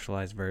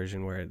commercialized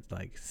version where it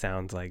like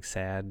sounds like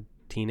sad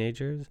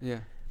teenagers. Yeah.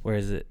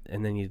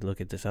 And then you look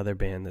at this other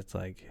band that's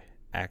like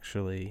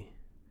actually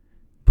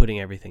putting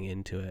everything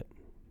into it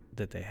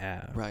that they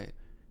have. Right.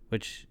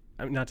 Which,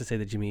 I mean, not to say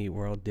that Jimmy Eat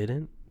World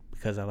didn't,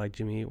 because I like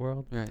Jimmy Eat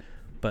World. Right.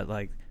 But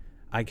like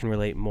I can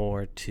relate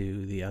more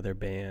to the other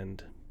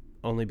band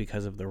only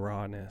because of the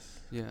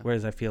rawness. Yeah.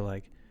 Whereas I feel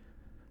like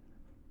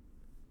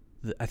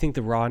I think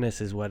the rawness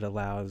is what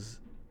allows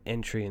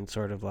entry and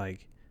sort of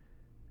like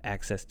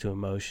access to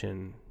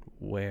emotion,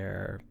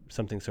 where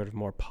something sort of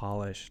more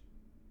polished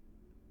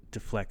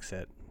deflects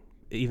it.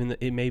 Even though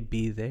it may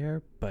be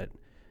there, but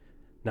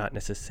not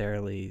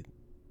necessarily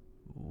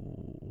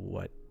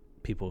what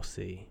people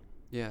see.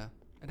 Yeah.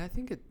 And I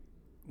think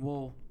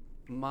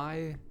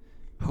my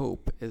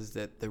hope is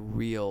that the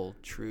real,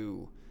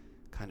 true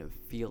kind of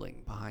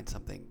feeling behind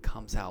something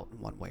comes out in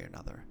one way or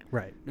another.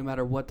 Right. No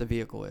matter what the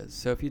vehicle is.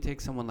 So if you take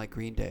someone like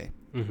Green Day,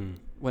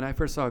 when I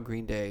first saw a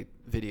Green Day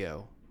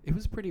video, it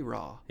was pretty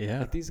raw. Yeah.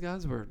 Like these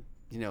guys were,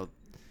 you know,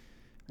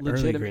 Early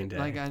legitimate. Green Day.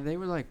 Like they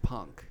were like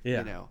punk, Yeah.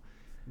 you know.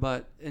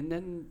 But, and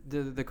then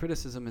the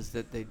criticism is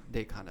that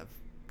they kind of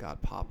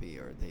got poppy,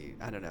 or they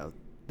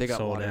got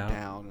Sold watered out.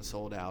 down and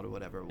sold out or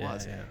whatever it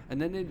was. Yeah.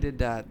 And then they did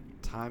that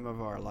Time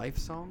of Our Life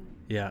song.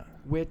 Yeah.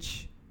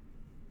 Which,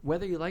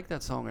 whether you like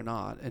that song or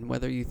not, and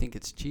whether you think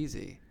it's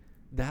cheesy,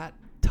 that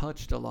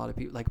touched a lot of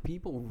people. Like,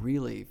 people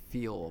really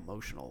feel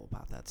emotional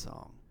about that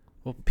song.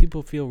 Well,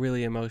 people feel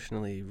really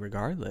emotionally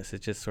regardless.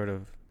 It's just sort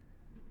of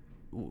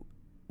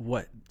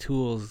what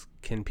tools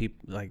can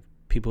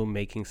people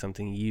making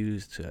something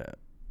use to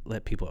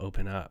let people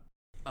open up.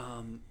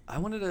 I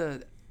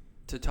wanted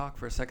to talk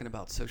for a second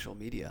about social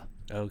media.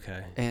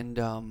 Okay.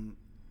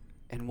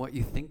 And what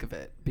you think of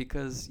it,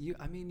 because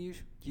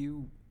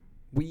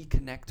we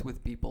connect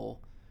with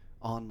people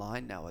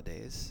online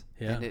nowadays,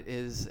 and it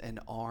is an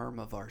arm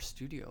of our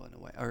studio in a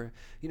way, or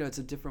it's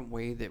a different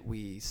way that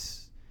we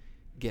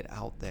get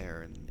out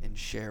there and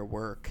share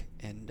work.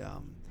 And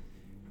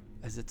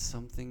is it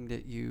something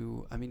that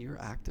you're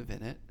active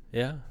in it?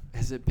 Yeah.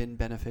 Has it been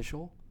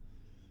beneficial,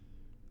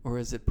 or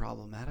is it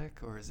problematic,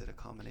 or is it a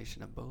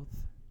combination of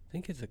both? I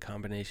think it's a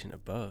combination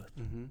of both.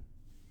 Mm-hmm.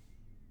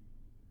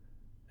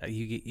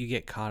 You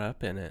get caught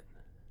up in it,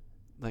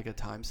 like a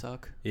time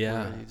suck.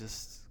 Yeah. Where you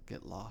just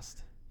get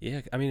lost.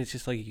 Yeah, I mean, it's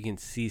just like you can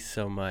see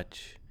so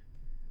much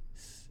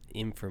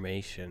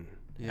information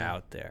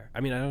out there.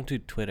 I mean, I don't do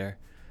Twitter,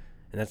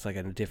 and that's like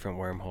a different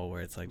wormhole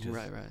where it's like just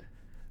right.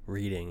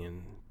 reading,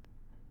 and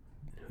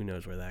who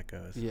knows where that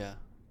goes. Yeah.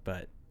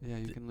 But Yeah,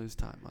 you can lose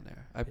time on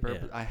there.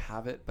 Yeah. I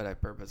have it, but I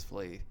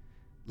purposefully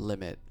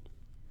limit.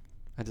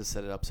 I just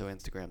set it up so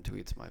Instagram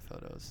tweets my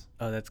photos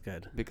oh, that's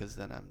good. because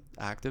then I'm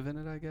active in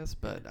it, I guess.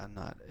 But I'm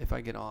not. If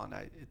I get on,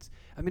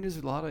 there's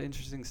a lot of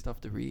interesting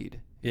stuff to read.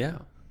 you Yeah.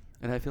 know?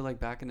 And I feel like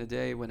back in the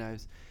day when I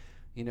was,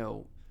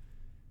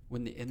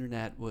 when the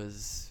internet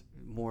was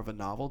more of a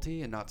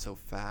novelty and not so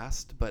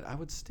fast, but I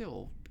would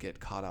still get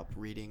caught up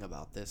reading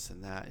about this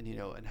and that, and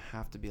and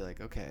have to be like,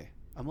 okay,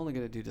 I'm only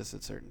going to do this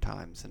at certain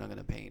times, and I'm going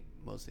to paint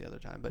most of the other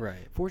time. But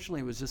Right.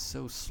 fortunately, it was just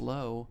so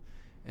slow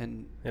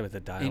and With the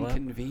dial-up.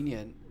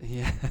 inconvenient.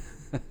 Yeah,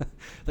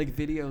 like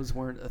videos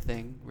weren't a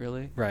thing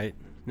really. Right.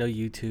 No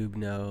YouTube.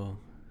 No,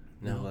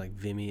 No. like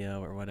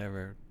Vimeo or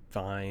whatever.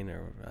 Vine,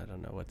 or I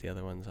don't know what the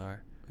other ones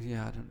are.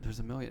 Yeah, there's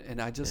a million.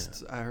 And I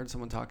heard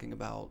someone talking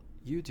about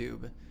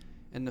YouTube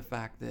and the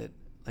fact that,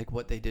 like,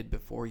 what they did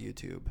before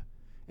YouTube.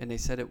 And they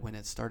said it when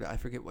it started. I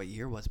forget what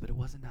year it was, but it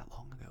wasn't that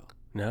long ago.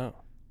 No.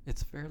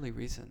 It's fairly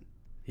recent.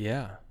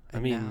 Yeah.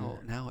 And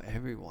now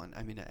everyone,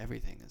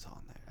 everything is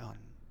on there.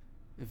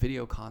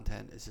 Video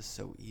content is just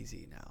so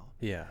easy now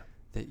Yeah.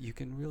 that you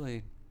can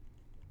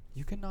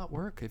not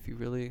work if you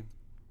really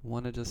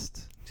want to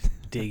just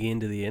Dig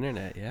into the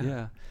internet. Yeah.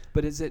 Yeah.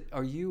 But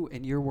are you,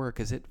 in your work,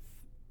 is it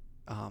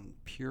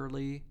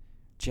purely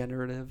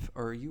generative,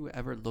 or are you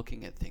ever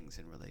looking at things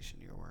in relation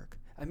to your work?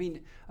 I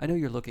mean, I know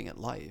you're looking at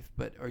life,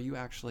 but are you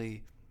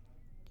actually,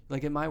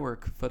 like in my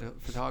work,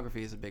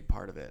 photography is a big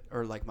part of it,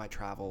 or like my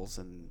travels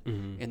and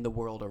Mm-hmm. in the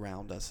world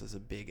around us is a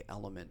big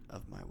element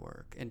of my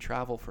work. And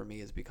travel for me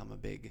has become a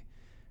big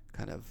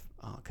kind of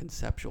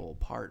conceptual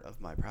part of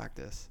my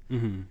practice.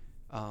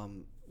 Mm-hmm.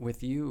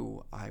 With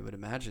you, I would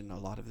imagine a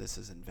lot of this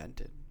is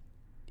invented.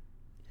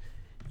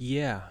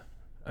 Yeah.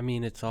 I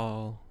mean,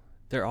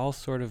 they're all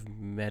sort of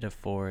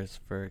metaphors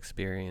for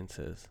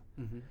experiences.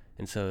 Mm-hmm.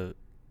 And so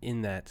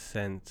in that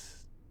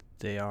sense,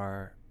 they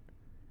are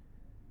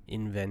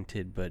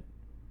invented but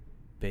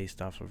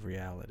based off of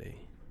reality.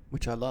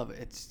 Which I love.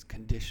 It's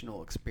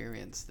conditional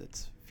experience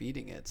that's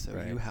feeding it. So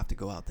Right. you have to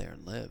go out there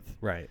and live.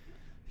 Right.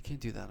 You can't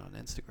do that on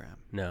Instagram.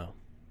 No,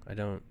 I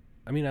don't.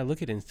 I mean, I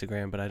look at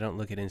Instagram, but I don't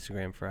look at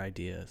Instagram for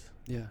ideas.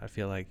 Yeah. I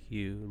feel like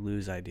you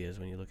lose ideas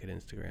when you look at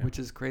Instagram. Which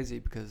is crazy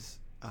because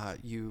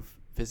you've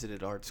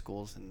visited art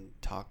schools and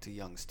talked to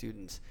young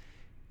students.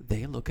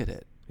 They look at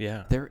it.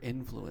 Yeah. They're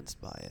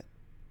influenced by it.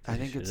 I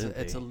They think it's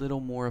shouldn't a be.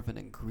 little more of an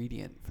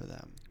ingredient for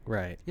them.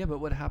 Right. Yeah, but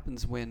what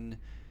happens when,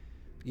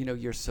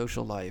 your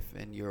social life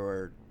and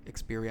your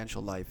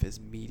experiential life is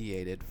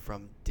mediated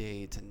from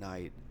day to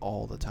night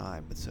all the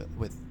time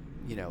with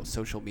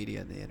social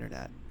media and the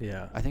internet?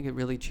 Yeah. I think it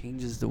really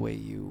changes the way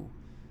you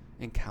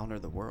encounter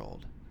the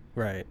world.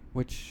 Right.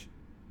 Which,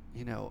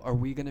 are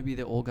we going to be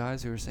the old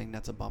guys who are saying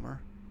that's a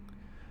bummer?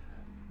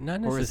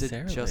 Not Or is it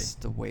necessarily.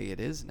 just the way it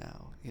is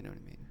now? You know what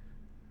I mean?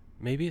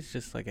 Maybe it's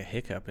just like a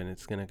hiccup, and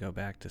it's going to go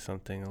back to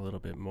something a little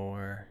bit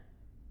more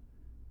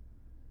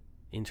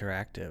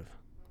interactive,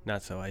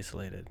 not so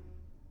isolated.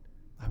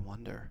 I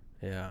wonder.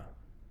 Yeah.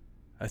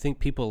 I think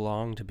people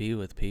long to be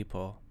with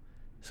people.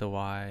 So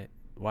why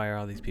are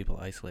all these people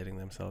isolating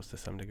themselves to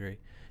some degree?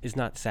 It's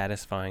not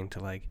satisfying to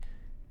like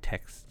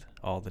text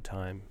all the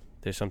time.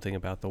 There's something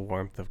about the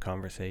warmth of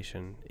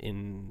conversation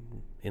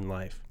in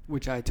life.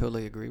 Which I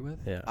totally agree with.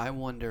 Yeah. I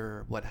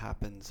wonder what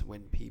happens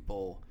when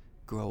people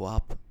grow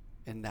up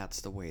and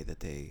that's the way that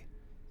they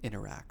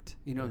interact.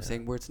 You know what I'm Yeah.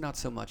 saying? Where it's not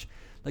so much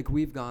like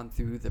we've gone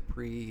through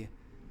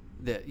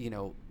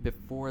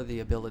before the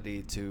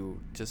ability to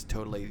just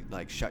totally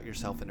like shut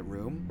yourself in a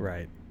room.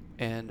 Right.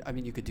 And I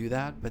mean, you could do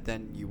that, but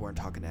then you weren't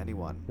talking to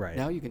anyone. Right.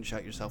 Now you can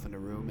shut yourself in a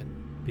room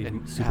Be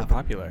and super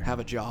popular. have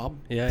a job,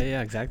 Yeah,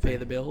 exactly. pay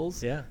the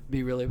bills, Yeah.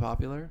 be really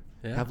popular,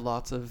 Yeah. have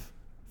lots of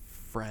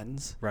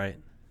friends,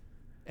 Right.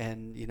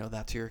 and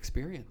that's your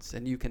experience.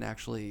 And you can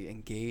actually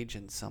engage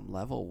in some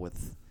level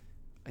with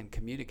and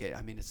communicate.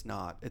 I mean, it's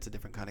a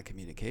different kind of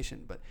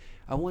communication, but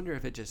I wonder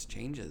if it just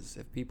changes,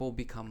 if people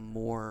become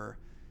more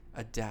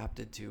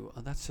adapted to,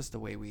 oh, that's just the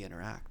way we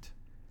interact.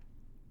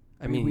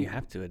 I mean, you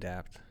have to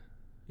adapt.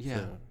 Yeah.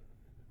 So,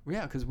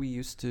 Yeah, because we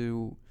used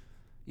to,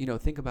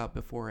 think about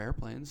before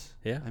airplanes.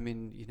 Yeah. I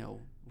mean, we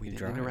You didn't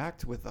drive.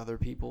 interact with other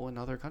people in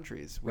other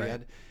countries. We Right.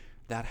 had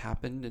that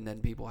happened, and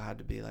then people had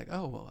to be like,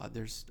 oh, well,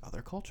 there's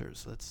other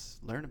cultures. Let's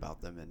learn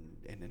about them and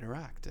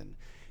interact. And,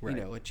 Right.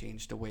 it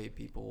changed the way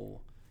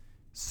people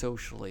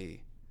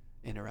socially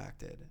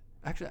interacted.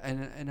 Actually,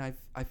 and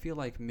I feel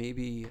like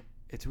maybe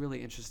it's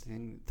really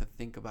interesting to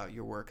think about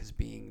your work as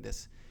being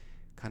this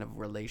kind of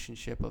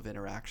relationship of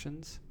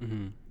interactions.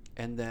 Mm-hmm.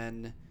 And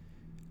then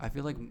I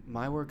feel like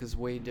my work is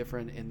way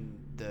different in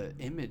the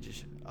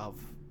image of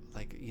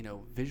like,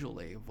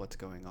 visually of what's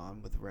going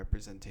on with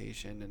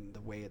representation and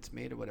the way it's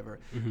made or whatever.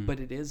 Mm-hmm. But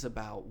it is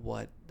about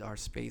what our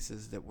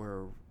spaces that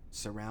we're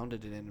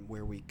surrounded in and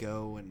where we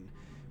go and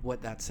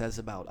what that says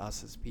about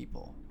us as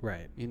people.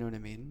 Right. You know what I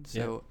mean?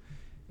 So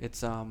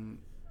it's,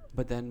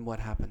 but then what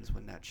happens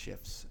when that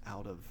shifts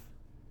out of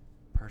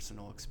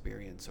personal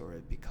experience or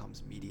it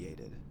becomes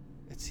mediated?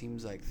 It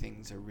seems like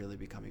things are really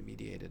becoming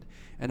mediated.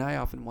 And I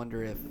often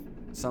wonder if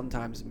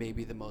sometimes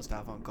maybe the most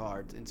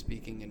avant-garde, in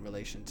speaking in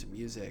relation to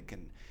music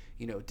and,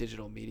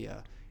 digital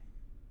media,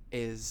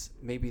 is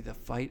maybe the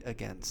fight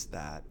against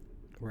that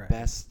Right.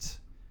 best,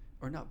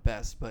 or not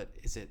best, but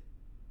is it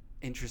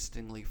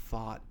interestingly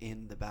fought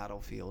in the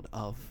battlefield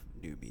of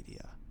new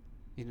media?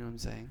 You know what I'm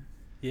saying?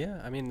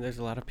 Yeah, I mean, there's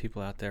a lot of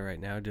people out there right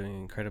now doing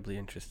incredibly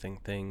interesting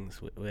things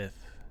with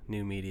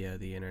new media,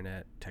 the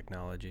internet,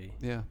 technology.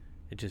 Yeah.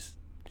 It just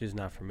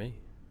not for me.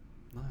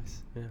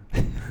 Nice.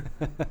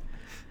 Yeah.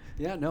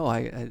 Yeah, no,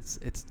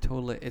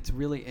 it's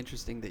really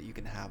interesting that you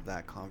can have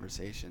that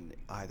conversation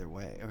either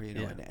way, or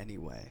Yeah. in any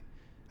way,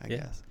 I Yeah.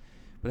 guess.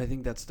 But I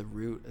think that's the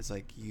root. Is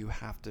like you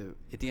have to,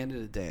 at the end of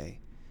the day,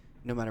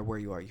 no matter where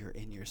you are, you're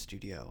in your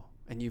studio,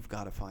 and you've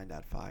got to find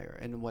that fire,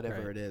 and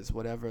whatever Right. it is,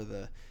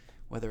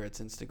 whether it's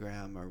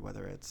Instagram or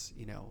whether it's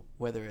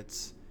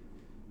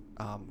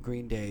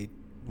Green Day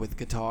with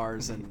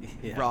guitars and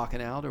Yeah.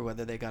 rocking out, or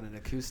whether they got an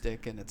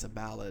acoustic and it's a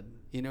ballad.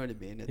 You know what I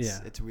mean?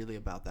 It's really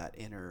about that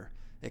inner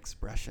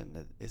expression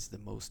that is the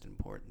most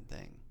important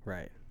thing.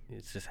 Right.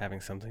 It's just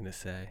having something to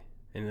say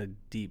and a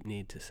deep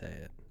need to say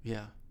it.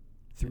 Yeah.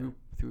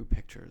 Through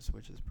pictures,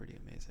 which is pretty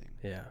amazing.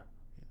 Yeah.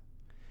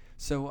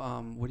 So,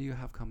 what do you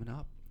have coming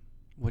up?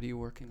 What are you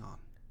working on?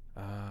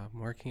 I'm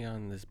working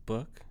on this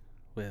book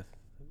with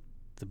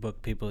the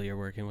book people you're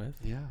working with.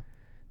 Yeah.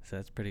 So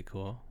that's pretty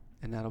cool.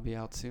 And that'll be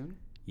out soon?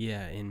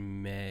 Yeah,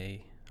 in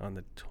May on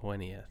the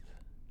 20th.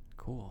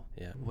 Cool.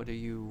 Yeah. What are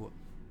you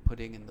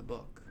putting in the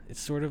book? It's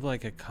sort of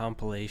like a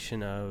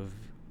compilation of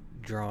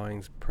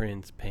drawings,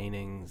 prints,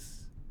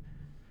 paintings,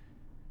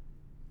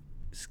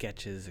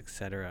 sketches,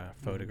 etc.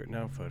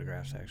 No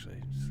photographs,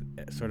 actually.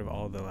 Sort of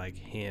all the like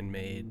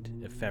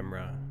handmade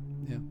ephemera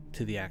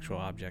to the actual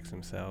objects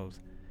themselves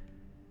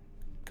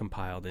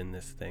compiled in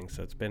this thing.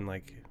 So it's been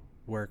like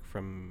work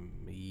from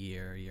a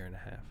year and a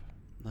half.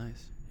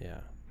 Nice.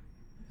 Yeah.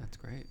 That's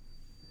great.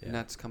 Yeah. And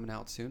that's coming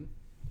out soon?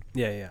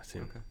 Yeah,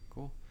 soon. Okay,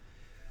 cool.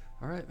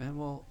 All right, man.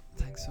 Well,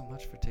 thanks so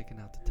much for taking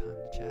out the time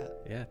to chat.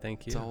 Yeah,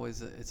 thank you.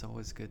 It's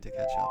always good to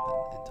catch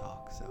up and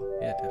talk. So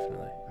yeah,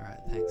 definitely. all right,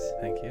 thanks.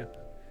 Thank you.